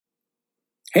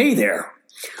Hey there.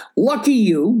 Lucky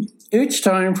you, it's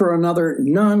time for another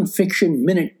Nonfiction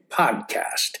Minute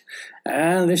podcast.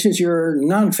 And this is your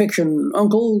nonfiction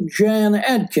uncle, Jan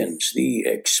Adkins, the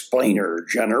explainer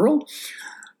general,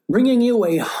 bringing you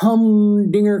a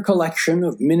humdinger collection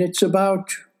of minutes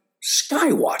about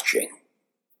sky watching.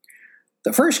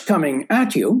 The first coming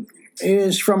at you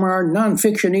is from our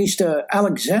nonfictionista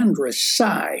Alexandra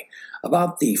Sy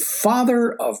about the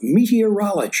father of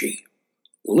meteorology,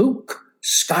 Luke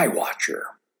Skywatcher.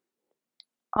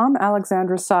 I'm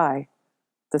Alexandra Sy,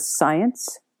 the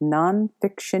science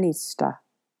nonfictionista.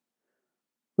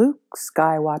 Luke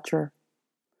Skywatcher.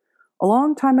 A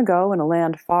long time ago in a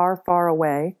land far, far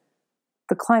away,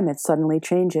 the climate suddenly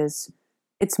changes.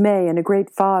 It's May and a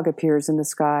great fog appears in the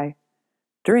sky.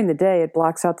 During the day it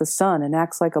blocks out the sun and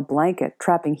acts like a blanket,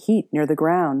 trapping heat near the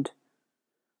ground.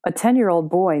 A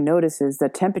 10-year-old boy notices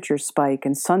that temperatures spike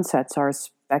and sunsets are a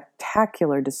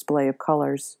spectacular display of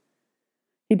colors.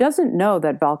 He doesn't know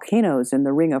that volcanoes in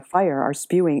the Ring of Fire are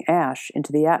spewing ash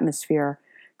into the atmosphere,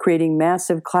 creating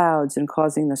massive clouds and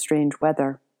causing the strange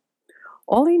weather.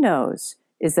 All he knows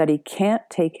is that he can't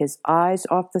take his eyes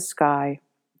off the sky.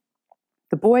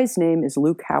 The boy's name is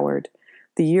Luke Howard.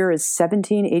 The year is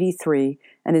 1783,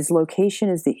 and his location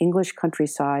is the English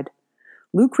countryside.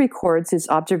 Luke records his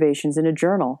observations in a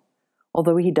journal.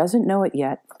 Although he doesn't know it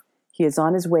yet, he is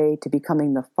on his way to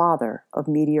becoming the father of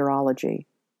meteorology.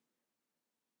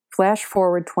 Flash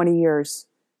forward 20 years.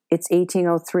 It's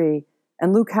 1803,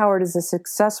 and Luke Howard is a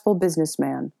successful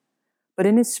businessman. But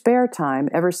in his spare time,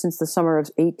 ever since the summer of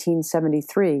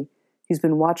 1873, he's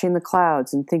been watching the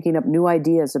clouds and thinking up new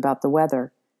ideas about the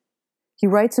weather. He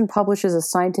writes and publishes a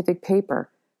scientific paper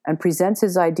and presents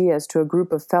his ideas to a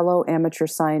group of fellow amateur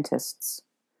scientists.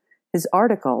 His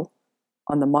article,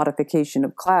 on the modification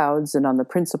of clouds and on the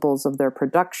principles of their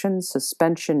production,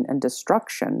 suspension, and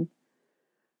destruction,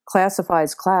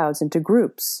 classifies clouds into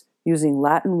groups using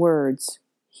Latin words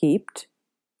heaped,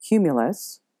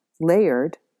 cumulus,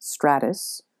 layered,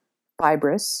 stratus,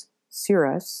 fibrous,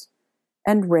 cirrus,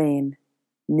 and rain,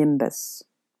 nimbus.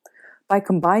 By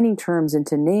combining terms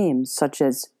into names such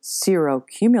as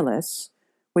cirrocumulus,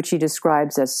 which he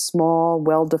describes as small,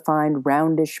 well-defined,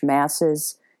 roundish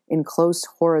masses in close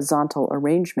horizontal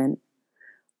arrangement,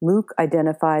 Luke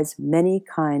identifies many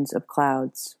kinds of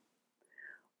clouds.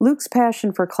 Luke's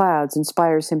passion for clouds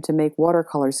inspires him to make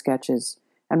watercolor sketches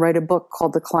and write a book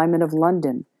called The Climate of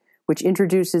London, which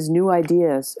introduces new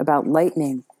ideas about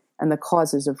lightning and the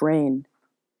causes of rain.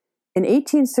 In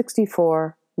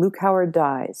 1864, Luke Howard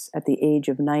dies at the age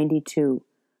of 92,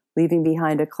 leaving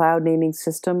behind a cloud naming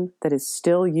system that is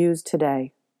still used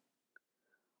today.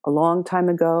 A long time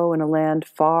ago, in a land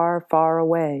far, far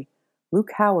away,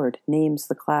 Luke Howard names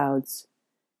the clouds.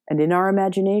 And in our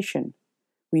imagination,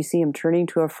 we see him turning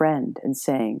to a friend and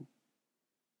saying,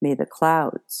 "May the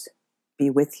clouds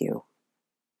be with you."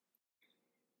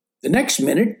 The next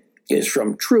minute is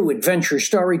from true adventure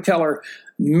storyteller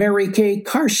Mary Kay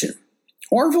Carson.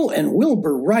 Orville and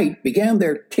Wilbur Wright began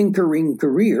their tinkering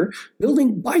career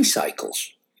building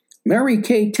bicycles. Mary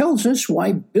Kay tells us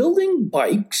why building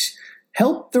bikes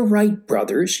helped the Wright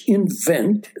brothers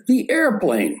invent the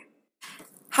airplane.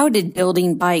 How did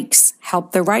building bikes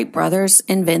help the Wright brothers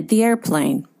invent the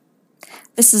airplane?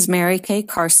 This is Mary Kay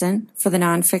Carson for the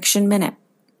Nonfiction Minute.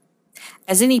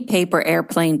 As any paper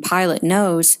airplane pilot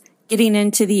knows, getting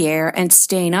into the air and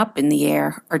staying up in the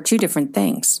air are two different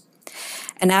things.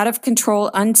 An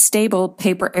out-of-control, unstable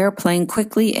paper airplane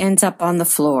quickly ends up on the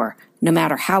floor, no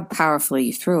matter how powerfully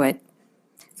you threw it.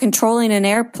 Controlling an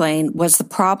airplane was the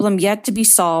problem yet to be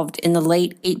solved in the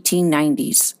late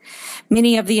 1890s.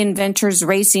 Many of the inventors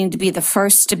racing to be the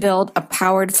first to build a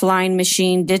powered flying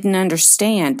machine didn't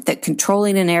understand that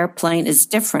controlling an airplane is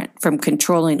different from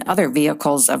controlling other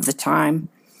vehicles of the time,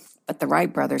 but the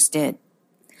Wright brothers did.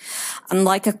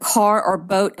 Unlike a car or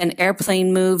boat, an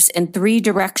airplane moves in three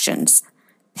directions: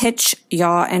 pitch,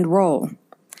 yaw, and roll.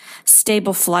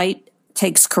 Stable flight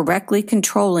takes correctly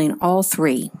controlling all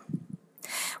three.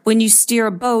 When you steer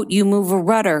a boat, you move a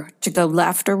rudder to go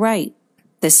left or right.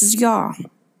 This is yaw.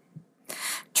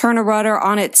 Turn a rudder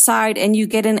on its side and you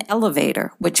get an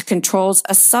elevator, which controls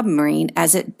a submarine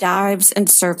as it dives and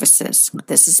surfaces.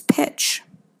 This is pitch.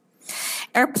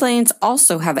 Airplanes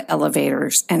also have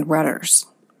elevators and rudders.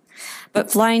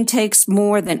 But flying takes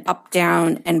more than up,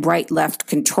 down, and right, left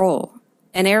control.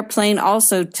 An airplane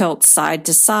also tilts side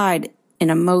to side in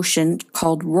a motion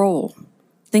called roll.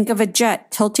 Think of a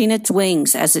jet tilting its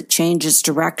wings as it changes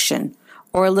direction,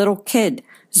 or a little kid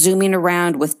zooming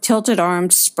around with tilted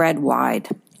arms spread wide.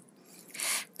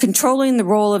 Controlling the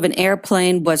roll of an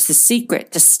airplane was the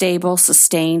secret to stable,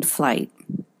 sustained flight.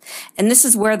 And this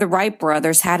is where the Wright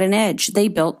brothers had an edge. They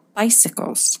built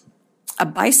bicycles. A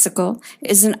bicycle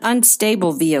is an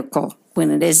unstable vehicle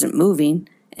when it isn't moving.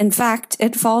 In fact,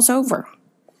 it falls over.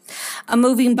 A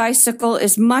moving bicycle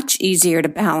is much easier to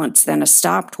balance than a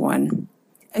stopped one.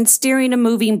 And steering a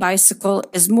moving bicycle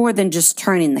is more than just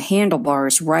turning the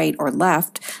handlebars right or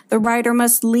left. The rider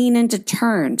must lean into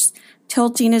turns,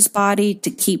 tilting his body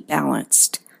to keep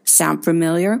balanced. Sound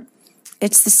familiar?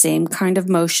 It's the same kind of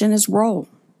motion as roll.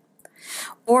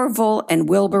 Orville and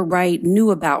Wilbur Wright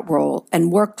knew about roll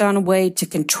and worked on a way to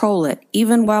control it,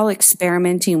 even while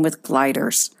experimenting with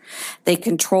gliders. They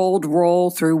controlled roll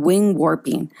through wing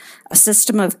warping, a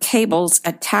system of cables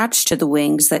attached to the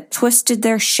wings that twisted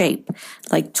their shape,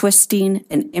 like twisting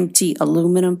an empty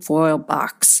aluminum foil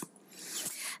box.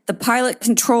 The pilot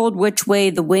controlled which way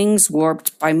the wings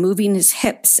warped by moving his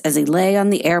hips as he lay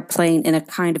on the airplane in a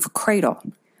kind of cradle.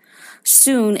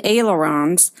 Soon,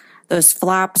 ailerons, those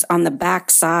flaps on the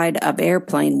backside of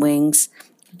airplane wings,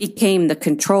 became the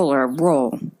controller of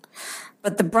roll.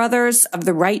 But the brothers of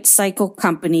the Wright Cycle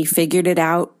Company figured it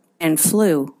out and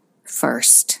flew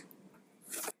first.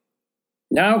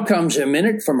 Now comes a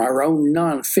minute from our own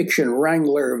nonfiction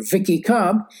wrangler, Vicky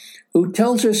Cobb, who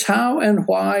tells us how and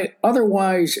why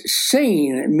otherwise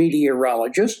sane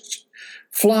meteorologists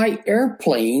fly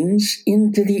airplanes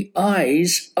into the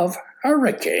eyes of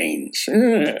hurricanes.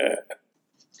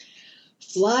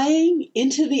 Flying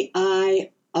into the eye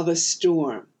of a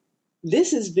storm.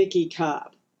 This is Vicky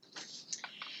Cobb.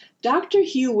 Dr.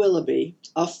 Hugh Willoughby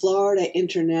of Florida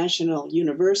International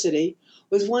University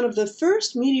was one of the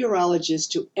first meteorologists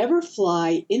to ever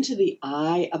fly into the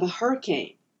eye of a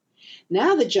hurricane.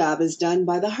 Now the job is done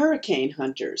by the hurricane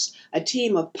hunters, a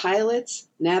team of pilots,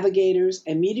 navigators,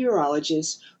 and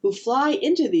meteorologists who fly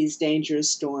into these dangerous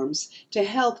storms to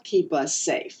help keep us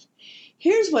safe.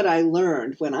 Here's what I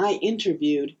learned when I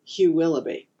interviewed Hugh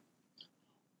Willoughby.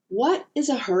 What is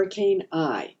a hurricane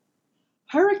eye?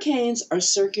 Hurricanes are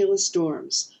circular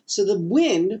storms, so the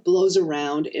wind blows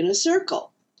around in a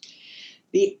circle.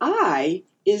 The eye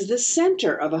is the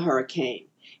center of a hurricane.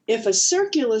 If a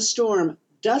circular storm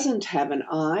doesn't have an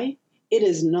eye, it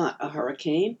is not a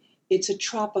hurricane, it's a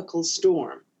tropical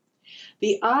storm.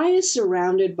 The eye is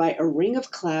surrounded by a ring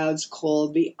of clouds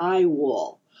called the eye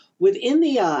wall. Within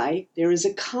the eye, there is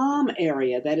a calm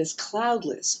area that is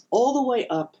cloudless all the way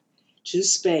up to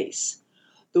space.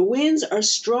 The winds are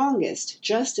strongest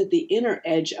just at the inner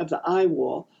edge of the eye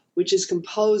wall, which is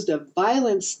composed of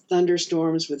violent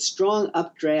thunderstorms with strong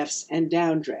updrafts and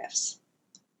downdrafts.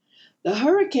 The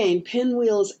hurricane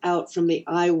pinwheels out from the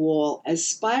eye wall as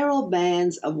spiral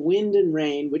bands of wind and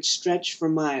rain which stretch for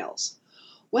miles.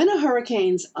 When a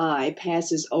hurricane's eye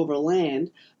passes over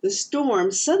land, the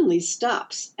storm suddenly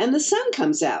stops and the sun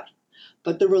comes out.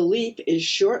 But the relief is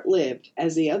short-lived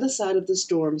as the other side of the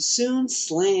storm soon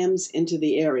slams into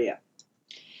the area.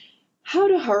 How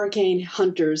do hurricane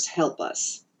hunters help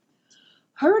us?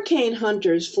 Hurricane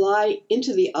hunters fly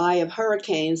into the eye of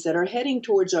hurricanes that are heading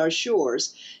towards our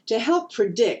shores to help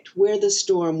predict where the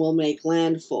storm will make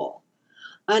landfall.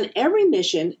 On every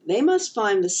mission, they must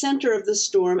find the center of the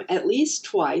storm at least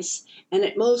twice and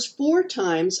at most 4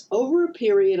 times over a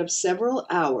period of several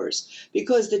hours,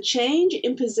 because the change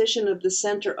in position of the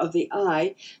center of the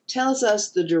eye tells us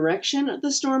the direction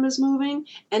the storm is moving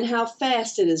and how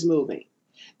fast it is moving.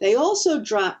 They also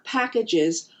drop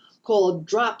packages called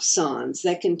dropsondes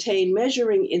that contain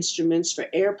measuring instruments for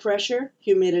air pressure,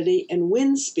 humidity, and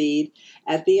wind speed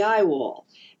at the eye wall.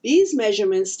 These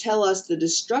measurements tell us the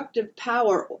destructive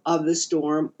power of the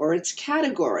storm or its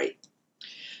category.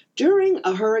 During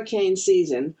a hurricane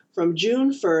season, from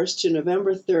June 1st to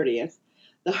November 30th,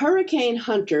 the hurricane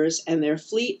hunters and their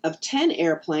fleet of 10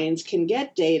 airplanes can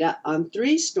get data on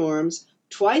 3 storms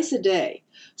twice a day,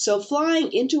 so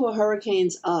flying into a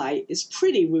hurricane's eye is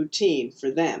pretty routine for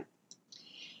them.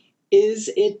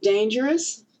 Is it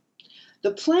dangerous?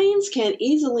 The planes can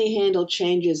easily handle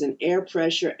changes in air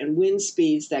pressure and wind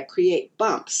speeds that create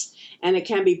bumps, and it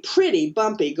can be pretty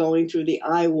bumpy going through the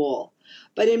eye wall.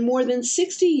 But in more than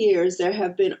 60 years, there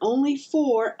have been only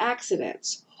 4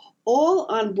 accidents. All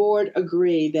on board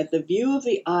agree that the view of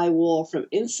the eye wall from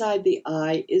inside the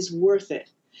eye is worth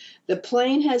it. The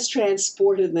plane has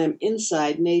transported them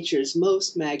inside nature's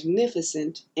most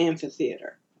magnificent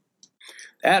amphitheater.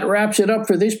 That wraps it up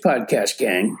for this podcast,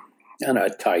 gang. And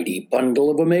a tidy bundle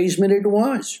of amazement it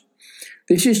was.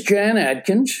 This is Jan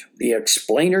Adkins, the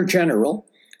Explainer General,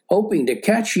 hoping to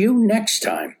catch you next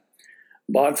time.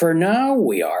 But for now,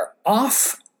 we are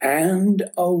off and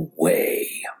away.